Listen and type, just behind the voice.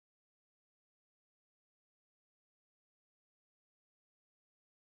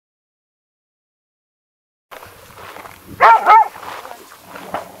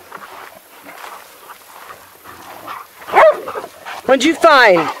What'd you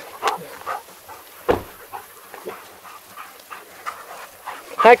find?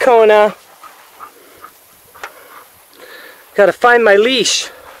 Hi, Kona. Gotta find my leash.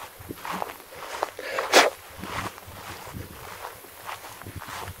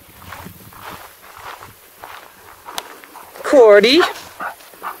 Cordy.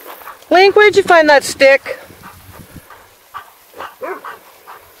 Link, where'd you find that stick?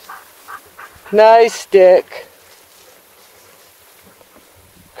 Nice stick.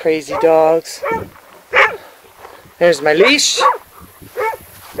 Crazy dogs. There's my leash.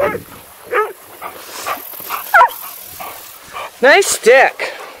 Nice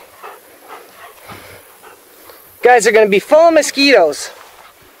stick. Guys are going to be full of mosquitoes.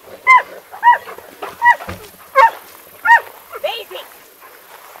 Mazie!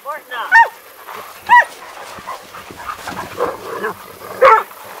 Morton up.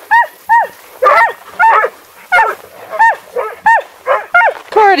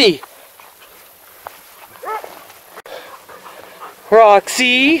 Cordy.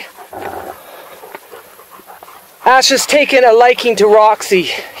 Roxy. Ash has taken a liking to Roxy.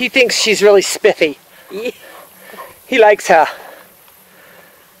 He thinks she's really spiffy. He likes her.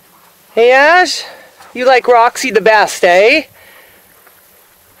 Hey Ash, you like Roxy the best, eh?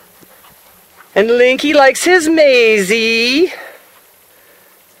 And Linky likes his Mazie.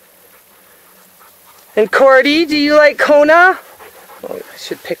 And Cordy, do you like Kona? Oh, I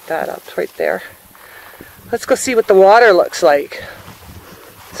should pick that up right there. Let's go see what the water looks like.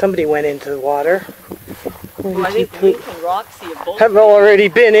 Somebody went into the water. Well, I think Link and Roxy have both have already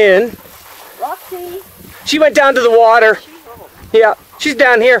been in. Roxy! She went down to the water. Yeah, she's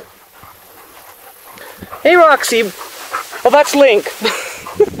down here. Hey Roxy. Oh, that's Link.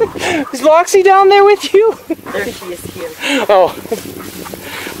 Is Roxy down there with you? There she is here. Oh.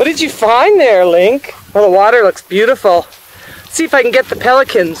 What did you find there, Link? Oh, the water looks beautiful. Let's see if I can get the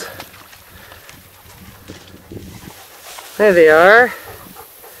pelicans. There they are.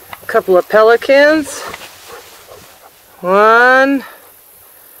 A couple of pelicans. One.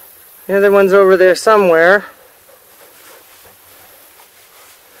 The other one's over there somewhere.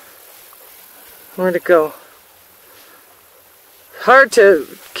 Where'd it go? Hard to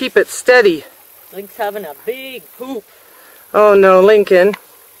keep it steady. Link's having a big poop. Oh no, Lincoln.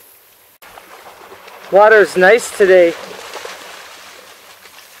 Water's nice today.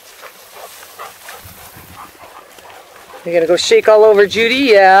 You're gonna go shake all over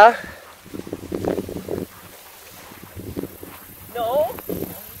Judy? Yeah. No.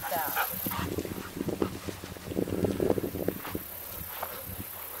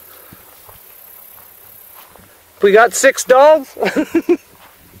 We got 6 dogs? We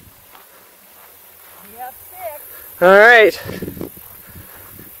have 6. Alright.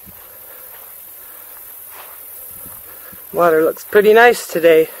 Water looks pretty nice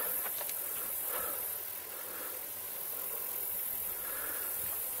today.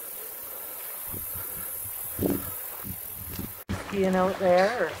 Skiing out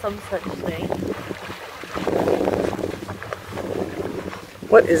there or some such thing.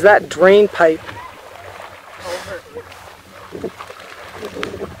 What is that drain pipe?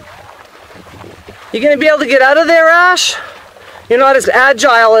 You gonna be able to get out of there, Ash? You're not as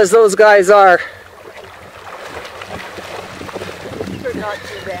agile as those guys are. You're not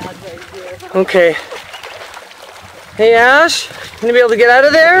too bad right here. Okay. Hey Ash, you gonna be able to get out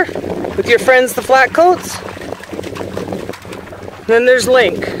of there with your friends the Flatcoats? And then there's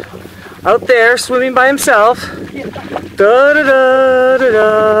Link, out there swimming by himself. Da da da da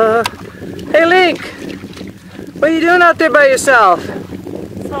da. Hey Link, what are you doing out there by yourself?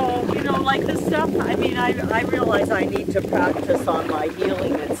 So, you know, like this stuff, I mean, I realize I need to practice on my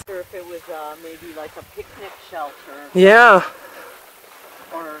healing. It's or if it was maybe like a picnic shelter. Yeah.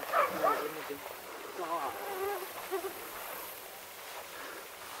 Or in the dog.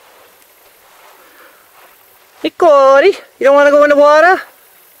 Hey Cordy, you don't want to go in the water?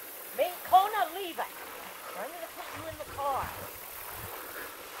 Make Kona leave it. I'm going to put you in the car.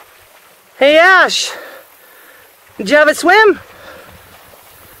 Hey Ash, did you have a swim?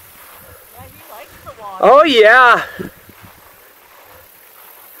 Yeah, he likes the water. Oh yeah.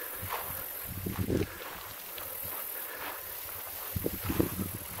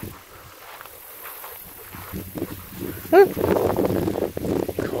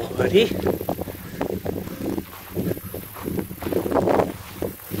 Cordy.